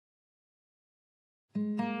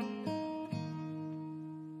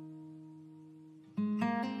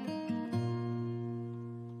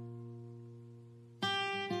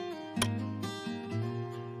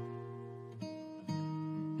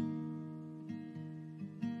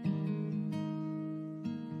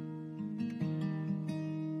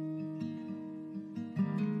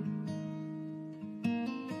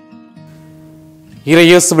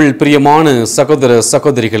இறையேசுவில் பிரியமான சகோதர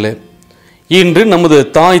சகோதரிகளே, இன்று நமது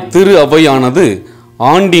தாய் திரு அவையானது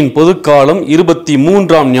ஆண்டின் பொதுக்காலம்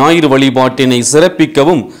 23ஆம் ஞாயிறு வழிபாட்டினை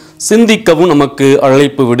சிறப்பிக்கவும் சிந்திக்கவும் நமக்கு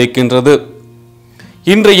அழைப்பு விடுக்கின்றது.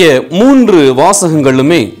 இன்றைய 3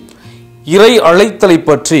 வாசகங்களுமே இறை அழைத்தலை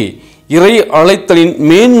பற்றி, இறை அழைத்தலின்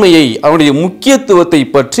மேன்மையை, அவருடைய முக்கியத்துவத்தை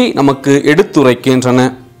பற்றி நமக்கு எடுத்துரைக்கின்றன.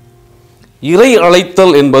 இறை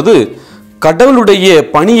அழைத்தல் என்பது கடவுளுடைய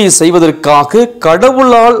பணியை செய்வதற்காக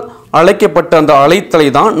கடவுளால் அழைக்கப்பட்ட அந்த அழைத்தலை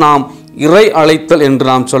தான் நாம் இறை அழைத்தல் என்று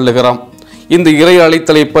நாம் சொல்லுகிறோம். இந்த இறை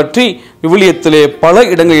அழைத்தலை பற்றி விவிலியத்திலே பல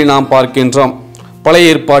இடங்களில் நாம் பார்க்கின்றோம்.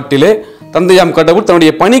 பழைய ஏற்பாட்டிலே தந்தையாம் கடவுள்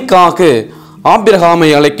தன்னுடைய பணிக்காக ஆபிரகாமை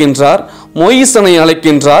அழைக்கின்றார், மோயிசனை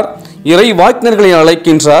அழைக்கின்றார், இறை வாக்கினர்களை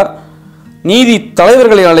அழைக்கின்றார், நீதி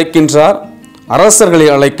தலைவர்களை அழைக்கின்றார், அரசர்களை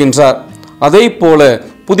அழைக்கின்றார். அதே போல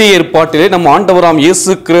புதிய ஏற்பாட்டிலே நம் ஆண்டவராம்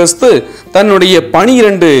இயேசு கிறிஸ்து தன்னுடைய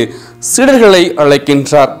 12 சீடர்களை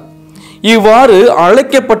அழைக்கின்றார். இவ்வாறு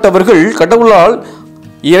அழைக்கப்பட்டவர்கள், கடவுளால்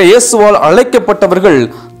இயேசுவால் அழைக்கப்பட்டவர்கள்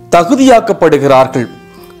தகுதியாக்கப்படுகிறார்கள்.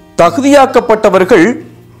 தகுதியாக்கப்பட்டவர்கள்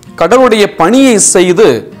கடவுளுடைய பணியை செய்து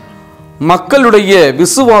மக்களுடைய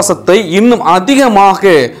விசுவாசத்தை இன்னும்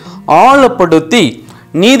அதிகமாக ஆழப்படுத்தி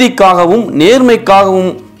நீதிக்காகவும்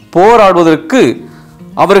நேர்மைக்காகவும் போராடுவதற்கு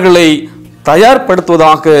அவர்களை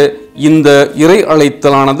தயார்படுத்துவதாக இந்த இறை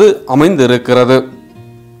அழைத்தலானது அமைந்திருக்கிறது.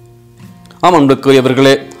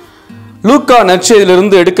 அன்புக்குரியவர்களே, லூக்கா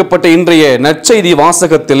நற்செய்தியிலிருந்து எடுக்கப்பட்ட இன்றைய நற்செய்தி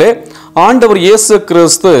வாசகத்திலே ஆண்டவர் இயேசு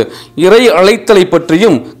கிறிஸ்து இறை அழைத்தலை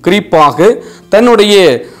பற்றியும் குறிப்பாக தன்னுடைய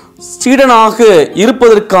சீடனாக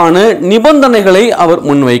இருப்பதற்கான நிபந்தனைகளை அவர்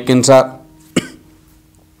முன்வைக்கின்றார்.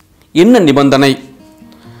 என்ன நிபந்தனை?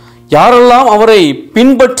 யாரெல்லாம் அவரை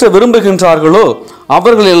பின்பற்ற விரும்புகின்றார்களோ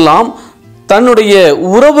அவர்களெல்லாம் தன்னுடைய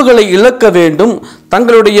உறவுகளை இழக்க வேண்டும்,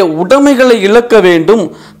 தங்களுடைய உடைமைகளை இழக்க வேண்டும்,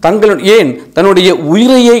 தன்னுடைய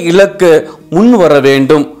உயிரையே இழக்க முன் வர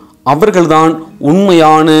வேண்டும். அவர்கள்தான்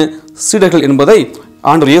உண்மையான சீடர்கள் என்பதை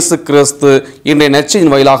ஆண்டவர் இயேசு கிறிஸ்து இன்றைய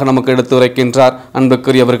நற்செய்தியின் வாயிலாக நமக்கு எடுத்து உரைக்கின்றார்.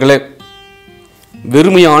 அன்புக்குரியவர்களே,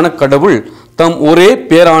 வெறுமையான கடவுள் தம் ஒரே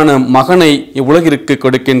பேரான மகனை இவ்வுலகிற்கு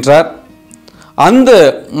கொடுக்கின்றார். அந்த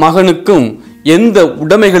மகனுக்கும் எந்த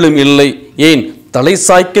உடைமைகளும் இல்லை, ஏன் தலை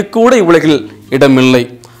சாய்க்க கூட இவ்வுலகில் இடமில்லை.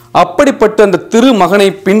 அப்படிப்பட்ட அந்த திருமகனை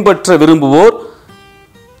பின்பற்ற விரும்புவோர்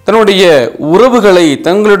தன்னுடைய உறவுகளை,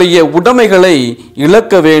 தங்களுடைய உடைமைகளை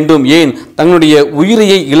இழக்க வேண்டும், ஏன் தங்களுடைய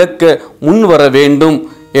உயிரையை இழக்க முன்வர வேண்டும்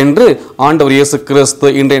என்று ஆண்டவர் இயேசு கிறிஸ்து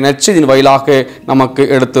இன்றைய நற்செய்தியின் வாயிலாக நமக்கு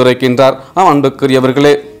எடுத்துரைக்கின்றார்.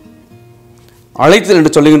 அன்புக்குரியவர்களே, அழைத்தல்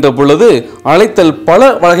என்று சொல்லுகின்ற பொழுது அழைத்தல்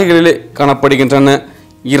பல வகைகளிலே காணப்படுகின்றன.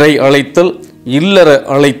 இறை அழைத்தல், இல்லற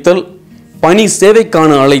அழைத்தல், பணி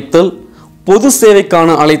சேவைக்கான அழைத்தல், பொது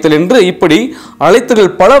சேவைக்கான அழைத்தல் என்று இப்படி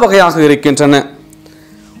அழைத்தல்கள் பல வகையாக இருக்கின்றன.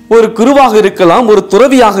 ஒரு குருவாக இருக்கலாம், ஒரு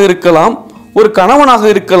துறவியாக இருக்கலாம், ஒரு கணவனாக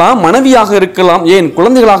இருக்கலாம், மனைவியாக இருக்கலாம், ஏன்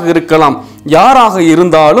குழந்தைகளாக இருக்கலாம். யாராக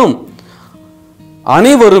இருந்தாலும்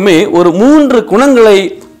அனைவருமே ஒரு 3 குணங்களை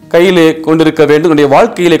கையிலே கொண்டிருக்க வேண்டும்,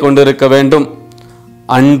 வாழ்க்கையிலே கொண்டிருக்க வேண்டும்.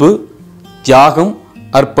 அன்பு, தியாகம்,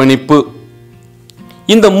 அர்ப்பணிப்பு.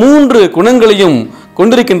 இந்த 3 குணங்களையும்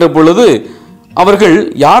கொண்டிருக்கின்ற பொழுது அவர்கள்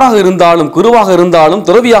யாராக இருந்தாலும், குருவாக இருந்தாலும்,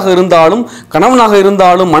 துறவியாக இருந்தாலும், கணவனாக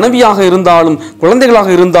இருந்தாலும், மனைவியாக இருந்தாலும், குழந்தைகளாக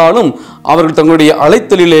இருந்தாலும் அவர்கள் தங்களுடைய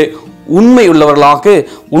அழைத்தலிலே உண்மை உள்ளவர்களாக,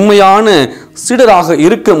 உண்மையான சீடராக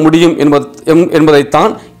இருக்க முடியும்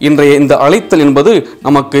என்பதைத்தான் இன்றைய இந்த அழைத்தல் என்பது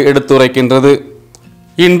நமக்கு எடுத்துரைக்கின்றது.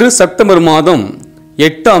 இன்று செப்டம்பர் மாதம்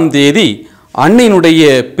 8ஆம் தேதி அன்னையினுடைய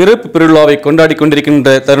பிறப்பு பெருவிழாவை கொண்டாடி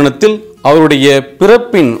கொண்டிருக்கின்ற தருணத்தில் அவருடைய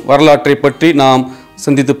பிறப்பின் வரலாற்றை பற்றி நாம்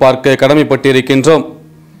சிந்தித்து பார்க்க கடமைப்பட்டிருக்கின்றோம்.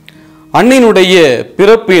 அன்னையினுடைய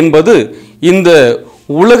பிறப்பு என்பது இந்த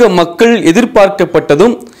உலக மக்கள்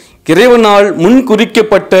எதிர்பார்க்கப்பட்டதும் இறைவனால்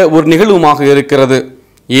முன்குறிக்கப்பட்ட ஒரு நிகழ்வுமாக இருக்கிறது.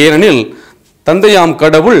 ஏனெனில் தந்தையாம்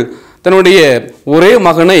கடவுள் தன்னுடைய ஒரே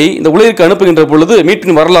மகனை இந்த உலகிற்கு அனுப்புகின்ற பொழுது,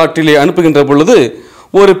 மீட்பின் வரலாற்றிலே அனுப்புகின்ற பொழுது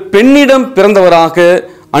ஒரு பெண்ணிடம் பிறந்தவராக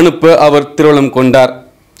அனுப்ப அவர் திருவுளம் கொண்டார்.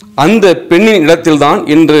 அந்த பெண்ணின் இடத்தில்தான்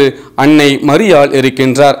இன்று அன்னை மரியாள்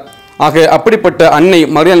இருக்கின்றார். ஆக அப்படிப்பட்ட அன்னை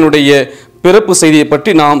மரியாளுடைய பிறப்பு செய்தியை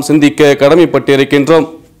பற்றி நாம் சிந்திக்க கடமைப்பட்டிருக்கின்றோம்.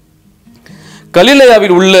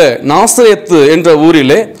 கலிலேயாவில் உள்ள நாசரேத்து என்ற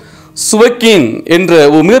ஊரிலே சுவக்கீன் என்ற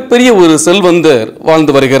ஒரு மிகப்பெரிய ஒரு செல்வந்தர்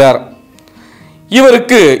வாழ்ந்து வருகிறார்.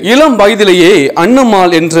 இவருக்கு இளம் வயதிலேயே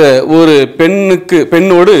அன்னம்மாள் என்ற ஒரு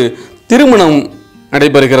பெண்ணோடு திருமணம்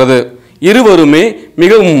நடைபெறுகிறது. இருவருமே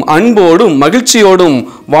மிகவும் அன்போடும் மகிழ்ச்சியோடும்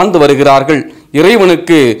வாழ்ந்து வருகிறார்கள்.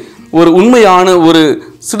 இறைவனுக்கு ஒரு உண்மையான ஒரு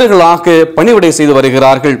சீடர்களாக பணிவிடை செய்து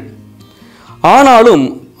வருகிறார்கள். ஆனாலும்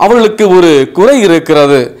அவர்களுக்கு ஒரு குறை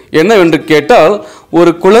இருக்கிறது. என்னவென்று கேட்டால்,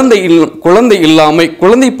 ஒரு குழந்தை இல்லாமை,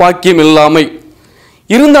 குழந்தை பாக்கியம் இல்லாமை.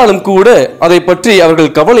 இருந்தாலும் கூட அதை பற்றி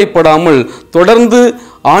அவர்கள் கவலைப்படாமல் தொடர்ந்து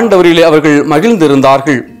ஆண்டவரிலே அவர்கள்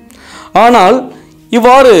மகிழ்ந்திருந்தார்கள். ஆனால்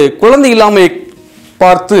இவ்வாறு குழந்தை இல்லாமை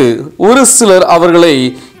பார்த்து ஒரு சிலர் அவர்களை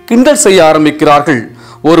கிண்டல் செய்ய ஆரம்பிக்கிறார்கள்.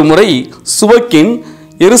 ஒரு முறை சுவக்கின்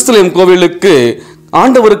எருசலேம் கோவிலுக்கு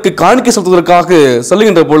ஆண்டவருக்கு காணிக்கை செலுத்துவதற்காக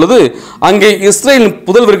செல்கின்ற பொழுது அங்கே இஸ்ரேல்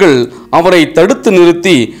புதல்வர்கள் அவரை தடுத்து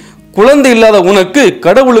நிறுத்தி, குழந்தை இல்லாத உனக்கு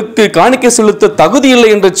கடவுளுக்கு காணிக்கை செலுத்த தகுதி இல்லை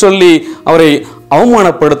என்று சொல்லி அவரை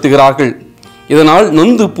அவமானப்படுத்துகிறார்கள். இதனால்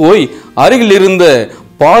நொந்து போய் அருகில் இருந்த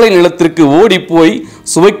பாலை நிலத்திற்கு ஓடி போய்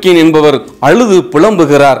சுவக்கின் என்பவர் அழுது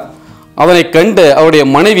புலம்புகிறார். அவனை கண்ட அவருடைய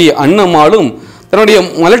மனைவி அன்னம்மாளும் தன்னுடைய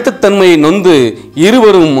மலட்டுத்தன்மையை நொந்து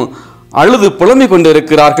இருவரும் அழுது புலம்பிக்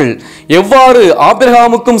கொண்டிருக்கிறார்கள். எவ்வாறு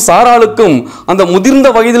ஆபிரகாமுக்கும் சாராளுக்கும் அந்த முதிர்ந்த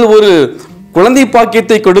வயதில் ஒரு குழந்தை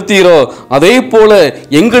பாக்கியத்தை கொடுத்தீரோ அதே போல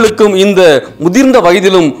எங்களுக்கும் இந்த முதிர்ந்த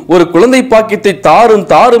வயதிலும் ஒரு குழந்தை பாக்கியத்தை தாரும்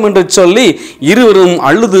தாரும் என்று சொல்லி இருவரும்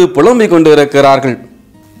அழுது புலம்பிக் கொண்டிருக்கிறார்கள்.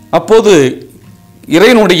 அப்போது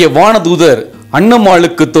இறைவனுடைய வானதூதர்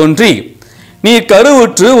அன்னம்மாளுக்கு தோன்றி, நீர்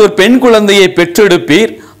கருவுற்று ஒரு பெண் குழந்தையை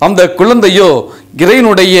பெற்றெடுப்பீர், அந்த குழந்தையோ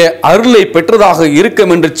இறைவனுடைய அருளை பெற்றதாக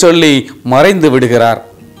இருக்கும் என்று சொல்லி மறைந்து விடுகிறார்.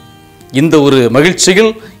 இந்த ஒரு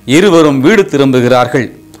மகிழ்ச்சியில் இருவரும் வீடு திரும்புகிறார்கள்.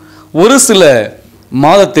 ஒரு சில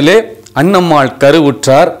மாதத்திலே அன்னம்மாள்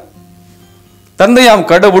கருவுற்றார். தந்தையாம்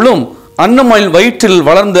கடவுளும் அன்னம்மாள் வயிற்றில்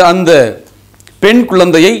வளர்ந்த அந்த பெண்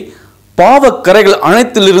குழந்தையை பாவக்கரைகள்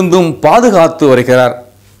அனைத்திலிருந்தும் பாதுகாத்து வருகிறார்.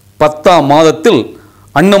 10ஆம் மாதத்தில்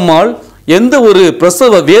அன்னம்மாள் எந்த ஒரு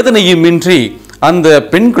பிரசவ வேதனையும் இன்றி அந்த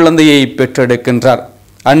பெண் குழந்தையை பெற்றெடுக்கின்றார்.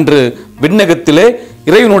 அன்று விண்ணகத்திலே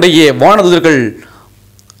இறைவனுடைய வானதூதர்கள்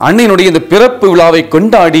அன்னையினுடைய இந்த பிறப்பு விழாவை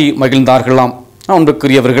கொண்டாடி மகிழ்ந்தார்களாம்.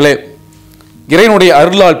 அன்புக்குரியவர்களே, இறைவனுடைய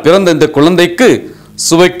அருளால் பிறந்த இந்த குழந்தைக்கு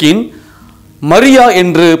சுவக்கின் மரியா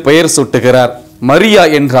என்று பெயர் சூட்டுகிறார். மரியா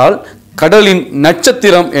என்றால் கடலின்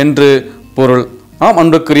நட்சத்திரம் என்று பொருள்.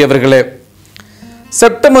 அன்புக்குரியவர்களே,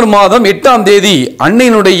 செப்டம்பர் மாதம் 8ஆம் தேதி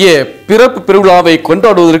அன்னையினுடைய பிறப்பு பெருவிழாவை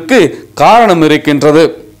கொண்டாடுவதற்கு காரணம் இருக்கின்றது.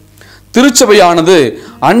 திருச்சபையானது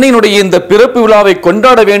அன்னையினுடைய இந்த பிறப்பு விழாவை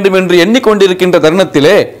கொண்டாட வேண்டும் என்று எண்ணிக்கொண்டிருக்கின்ற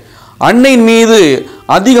தருணத்திலே அன்னையின் மீது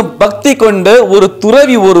அதிக பக்தி கொண்ட ஒரு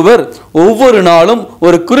துறவி ஒருவர் ஒவ்வொரு நாளும்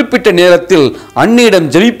ஒரு குறிப்பிட்ட நேரத்தில் அன்னையிடம்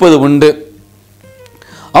ஜெபிப்பது உண்டு.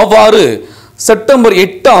 அவ்வாறு செப்டம்பர்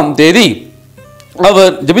 8ஆம் தேதி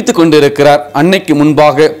அவர் ஜெபித்துக் கொண்டிருக்கிறார் அன்னைக்கு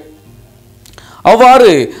முன்பாக.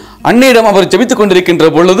 அவ்வாறு அன்னையிடம் அவர் ஜெபித்துக் கொண்டிருக்கின்ற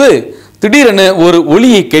பொழுது திடீரென ஒரு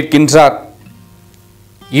ஒலியை கேட்கின்றார்.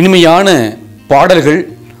 இனிமையான பாடல்கள்,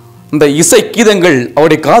 இந்த இசை கீதங்கள்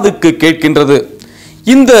அவருடைய காதுக்கு கேட்கின்றது.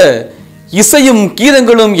 இந்த இசையும்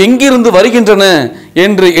கீதங்களும் எங்கிருந்து வருகின்றன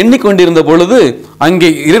என்று எண்ணிக்கொண்டிருந்த பொழுது அங்கே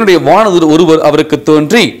இறைவனுடைய வானதூதர் ஒருவர் அவருக்கு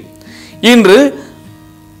தோன்றி, இன்று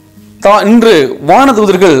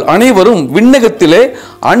வானதூதர்கள் அனைவரும் விண்ணகத்திலே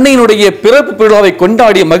அன்னையினுடைய பிறப்பு விழாவை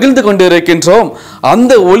கொண்டாடி மகிழ்ந்து கொண்டிருக்கின்றோம்,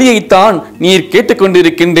 அந்த ஒலியைத்தான் நீர்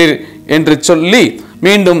கேட்டுக்கொண்டிருக்கின்றீர் என்று சொல்லி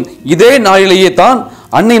மீண்டும் இதே நாளிலேயே தான்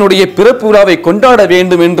அன்னையினுடைய பிறப்பு விழாவை கொண்டாட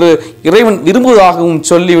வேண்டும் என்று இறைவன் விரும்புவதாகவும்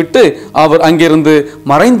சொல்லிவிட்டு அவர் அங்கிருந்து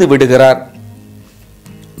மறைந்து விடுகிறார்.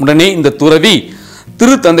 உடனே இந்த துறவி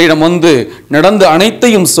திருத்தந்தையிடம் வந்து நடந்த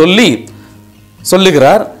அனைத்தையும்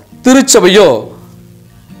சொல்லுகிறார். திருச்சபையோ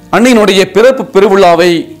அன்னையினுடைய பிறப்பு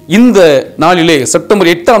பெருவிழாவை இந்த நாளிலே செப்டம்பர்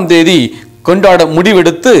 8ஆம் தேதி கொண்டாட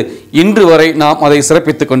முடிவெடுத்து இன்று வரை நாம் அதை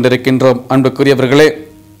சிறப்பித்துக் கொண்டிருக்கின்றோம். அன்புக்குரியவர்களே,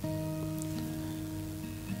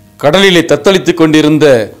 கடலிலே தத்தளித்துக் கொண்டிருந்த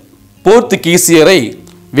போர்த்துகீசியரை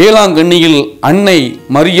வேளாங்கண்ணியில் அன்னை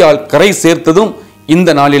மரியாள் கரை சேர்த்ததும் இந்த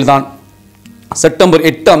நாளில்தான், செப்டம்பர்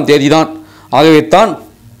 8ஆம் தேதிதான். ஆகவே தான்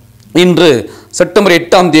இன்று செப்டம்பர்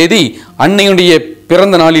 8ஆம் தேதி அன்னையுடைய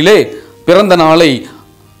பிறந்த நாளை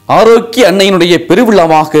ஆரோக்கிய அன்னையினுடைய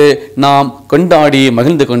பெருவிழாவாக நாம் கொண்டாடி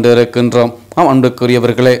மகிழ்ந்து கொண்டிருக்கின்றோம்.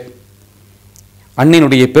 அன்புக்குரியவர்களே,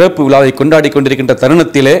 அன்னையினுடைய பிறப்பு விழாவை கொண்டாடி கொண்டிருக்கின்ற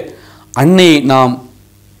தருணத்திலே அன்னையை நாம்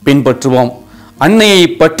பின்பற்றுவோம், அன்னையை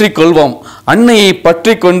பற்றி கொள்வோம். அன்னையை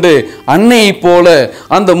பற்றி கொண்டு அன்னையை போல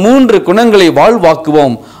அந்த 3 குணங்களை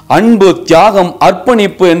வாழ்வாக்குவோம். அன்பு, தியாகம்,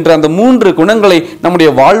 அர்ப்பணிப்பு என்ற அந்த 3 குணங்களை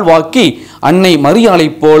நம்முடைய வாழ்வாக்கி அன்னை மரியாளை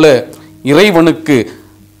போல இறைவனுக்கு,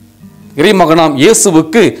 இறைமகனாம்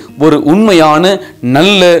இயேசுவுக்கு ஒரு உண்மையான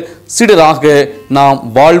நல்ல சீடராக நாம்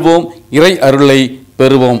வாழ்வோம், இறை அருளை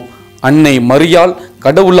பெறுவோம். அன்னை மரியாள்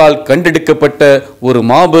கடவுளால் கண்டெடுக்கப்பட்ட ஒரு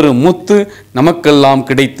மாபெரும் முத்து, நமக்கெல்லாம்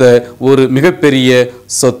கிடைத்த ஒரு மிகப்பெரிய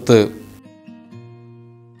சொத்து.